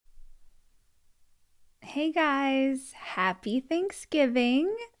Hey guys, happy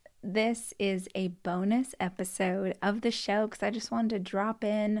Thanksgiving. This is a bonus episode of the show because I just wanted to drop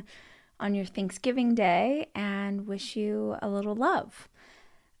in on your Thanksgiving day and wish you a little love.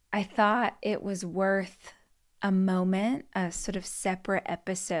 I thought it was worth a moment, a sort of separate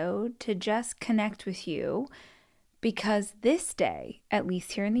episode to just connect with you because this day, at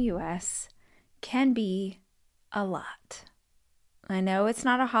least here in the US, can be a lot. I know it's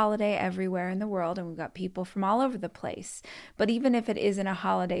not a holiday everywhere in the world, and we've got people from all over the place. But even if it isn't a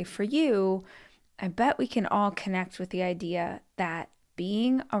holiday for you, I bet we can all connect with the idea that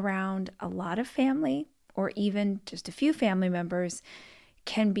being around a lot of family, or even just a few family members,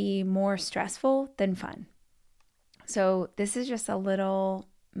 can be more stressful than fun. So, this is just a little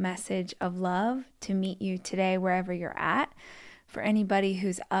message of love to meet you today, wherever you're at. For anybody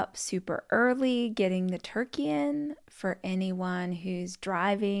who's up super early getting the turkey in, for anyone who's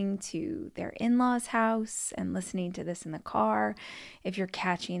driving to their in law's house and listening to this in the car, if you're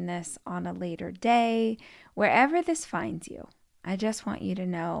catching this on a later day, wherever this finds you, I just want you to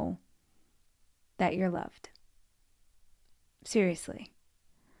know that you're loved. Seriously.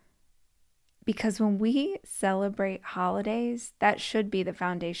 Because when we celebrate holidays, that should be the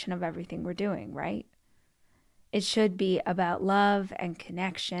foundation of everything we're doing, right? It should be about love and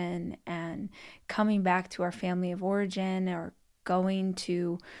connection and coming back to our family of origin or going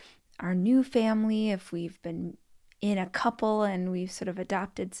to our new family if we've been in a couple and we've sort of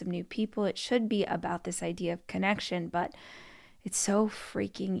adopted some new people. It should be about this idea of connection, but it's so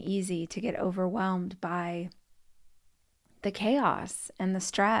freaking easy to get overwhelmed by the chaos and the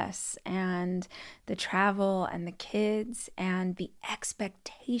stress and the travel and the kids and the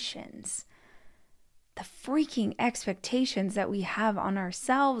expectations, the freaking expectations that we have on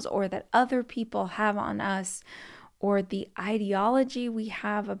ourselves or that other people have on us, or the ideology we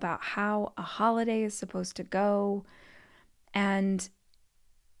have about how a holiday is supposed to go. And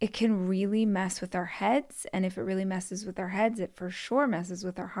it can really mess with our heads. And if it really messes with our heads, it for sure messes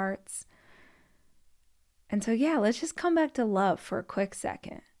with our hearts. And so, yeah, let's just come back to love for a quick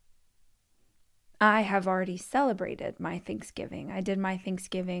second. I have already celebrated my Thanksgiving. I did my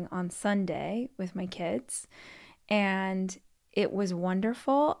Thanksgiving on Sunday with my kids, and it was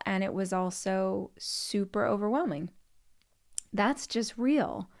wonderful, and it was also super overwhelming. That's just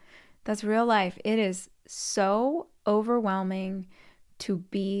real. That's real life. It is so overwhelming to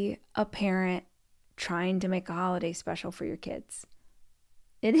be a parent trying to make a holiday special for your kids.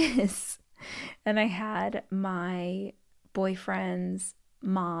 It is. And I had my boyfriend's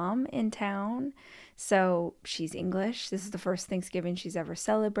mom in town. So she's English. This is the first Thanksgiving she's ever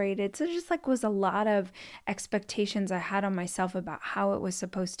celebrated. So it just like was a lot of expectations I had on myself about how it was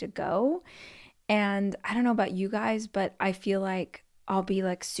supposed to go. And I don't know about you guys, but I feel like I'll be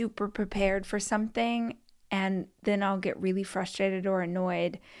like super prepared for something and then I'll get really frustrated or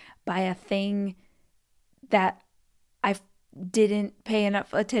annoyed by a thing that I didn't pay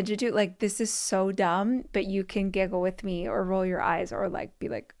enough attention to. Like, this is so dumb, but you can giggle with me or roll your eyes or like be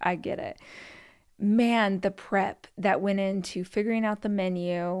like, I get it. Man, the prep that went into figuring out the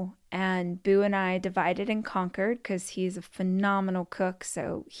menu, and Boo and I divided and conquered because he's a phenomenal cook.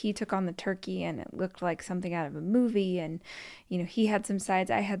 So he took on the turkey and it looked like something out of a movie. And, he had some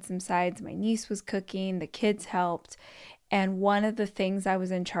sides, I had some sides. My niece was cooking, the kids helped. And one of the things I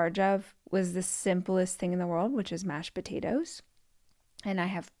was in charge of was the simplest thing in the world, which is mashed potatoes. And I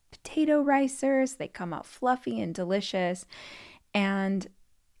have potato ricers. They come out fluffy and delicious. And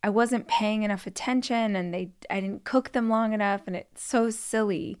I wasn't paying enough attention and I didn't cook them long enough, and it's so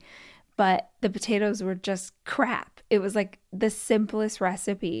silly. But the potatoes were just crap. It was like the simplest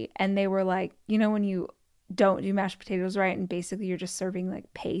recipe. And they were like, when you don't do mashed potatoes right and basically you're just serving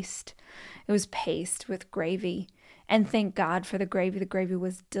like paste. It was paste with gravy. And thank God for the gravy. The gravy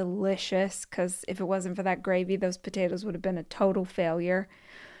was delicious because if it wasn't for that gravy, those potatoes would have been a total failure.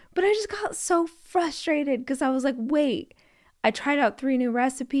 But I just got so frustrated because I was like, wait, I tried out 3 new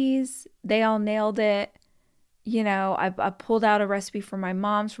recipes. They all nailed it. I pulled out a recipe from my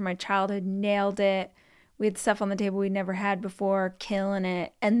mom's from my childhood, nailed it. We had stuff on the table we'd never had before, killing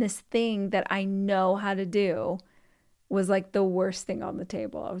it. And this thing that I know how to do was like the worst thing on the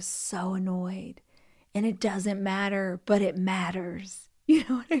table. I was so annoyed. And it doesn't matter, but it matters. You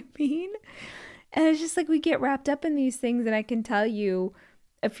know what I mean? And it's just like we get wrapped up in these things, and I can tell you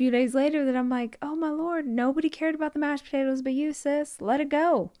a few days later that I'm like, oh my Lord, nobody cared about the mashed potatoes but you, sis. Let it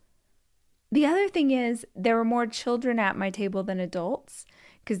go. The other thing is there were more children at my table than adults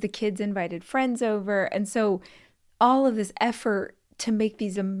because the kids invited friends over. And so all of this effort to make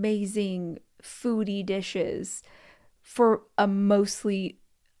these amazing foodie dishes for a mostly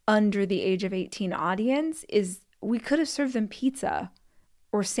under the age of 18 audience is we could have served them pizza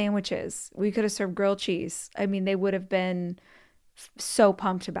or sandwiches. We could have served grilled cheese. I mean, they would have been so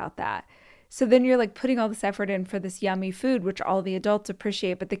pumped about that. So then you're like putting all this effort in for this yummy food, which all the adults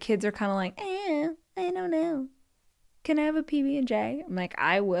appreciate, but the kids are kind of like, I don't know. Can I have a PB&J? I'm like,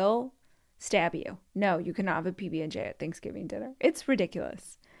 I will stab you. No, you cannot have a PB&J at Thanksgiving dinner. It's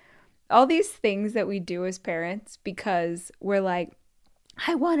ridiculous. All these things that we do as parents because we're like,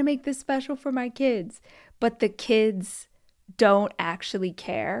 I want to make this special for my kids, but the kids don't actually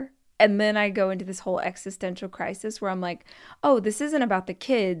care. And then I go into this whole existential crisis where I'm like, oh, this isn't about the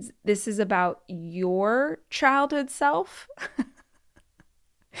kids. This is about your childhood self.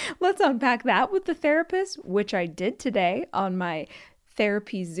 Let's unpack that with the therapist, which I did today on my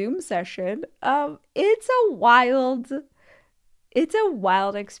therapy Zoom session. It's a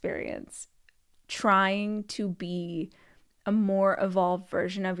wild experience trying to be a more evolved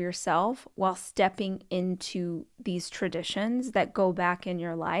version of yourself while stepping into these traditions that go back in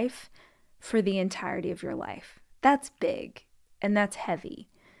your life for the entirety of your life. That's big and that's heavy.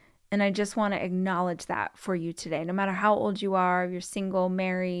 And I just want to acknowledge that for you today. No matter how old you are, you're single,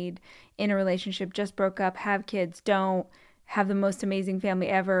 married, in a relationship, just broke up, have kids, don't, have the most amazing family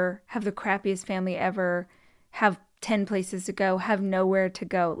ever, have the crappiest family ever, have 10 places to go, have nowhere to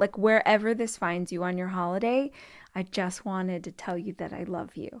go. Like wherever this finds you on your holiday, I just wanted to tell you that I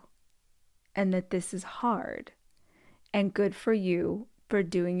love you and that this is hard and good for you for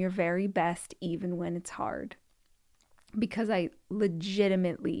doing your very best even when it's hard. Because I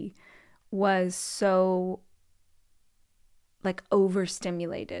legitimately was so like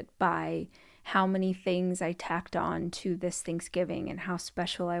overstimulated by how many things I tacked on to this Thanksgiving and how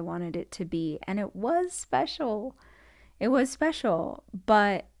special I wanted it to be. And it was special. It was special,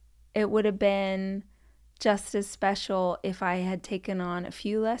 but it would have been just as special if I had taken on a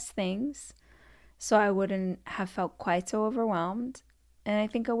few less things, so I wouldn't have felt quite so overwhelmed, and I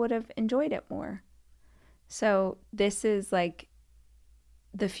think I would have enjoyed it more. So this is like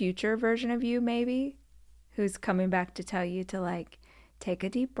the future version of you, maybe, who's coming back to tell you to like take a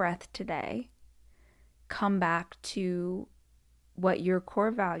deep breath today, come back to what your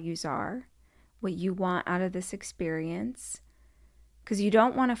core values are, what you want out of this experience, because you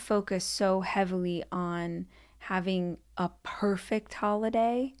don't want to focus so heavily on having a perfect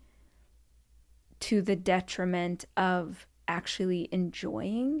holiday to the detriment of actually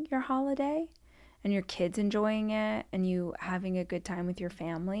enjoying your holiday and your kids enjoying it and you having a good time with your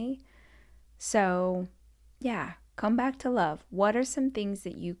family. So, yeah, come back to love. What are some things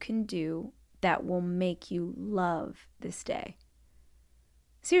that you can do that will make you love this day?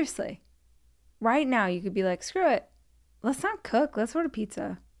 Seriously. Right now, you could be like, screw it. Let's not cook. Let's order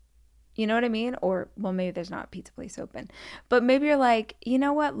pizza. You know what I mean? Or, well, maybe there's not a pizza place open. But maybe you're like, you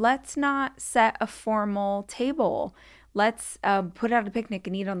know what? Let's not set a formal table. Let's put out a picnic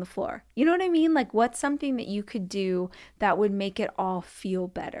and eat on the floor. You know what I mean? Like, what's something that you could do that would make it all feel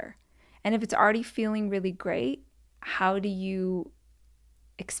better? And if it's already feeling really great, how do you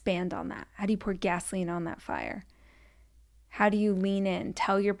expand on that? How do you pour gasoline on that fire? How do you lean in?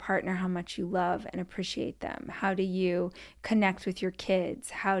 Tell your partner how much you love and appreciate them. How do you connect with your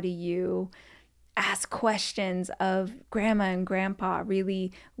kids? How do you ask questions of grandma and grandpa?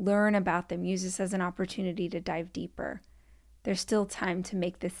 Really learn about them. Use this as an opportunity to dive deeper. There's still time to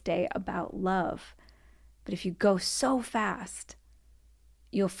make this day about love. But if you go so fast,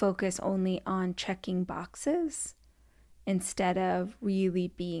 you'll focus only on checking boxes instead of really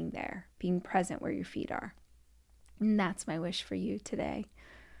being there, being present where your feet are. And that's my wish for you today.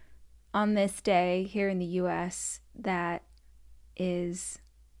 On this day here in the US, that is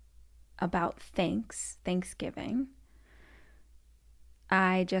about Thanksgiving,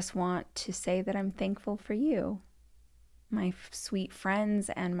 I just want to say that I'm thankful for you, my sweet friends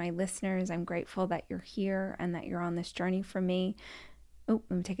and my listeners. I'm grateful that you're here and that you're on this journey for me. Oh,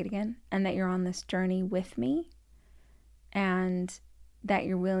 let me take it again. And that you're on this journey with me. And that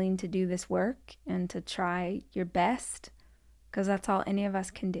you're willing to do this work and to try your best, because that's all any of us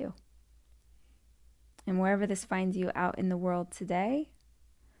can do. And wherever this finds you out in the world today,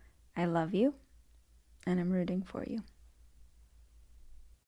 I love you and I'm rooting for you.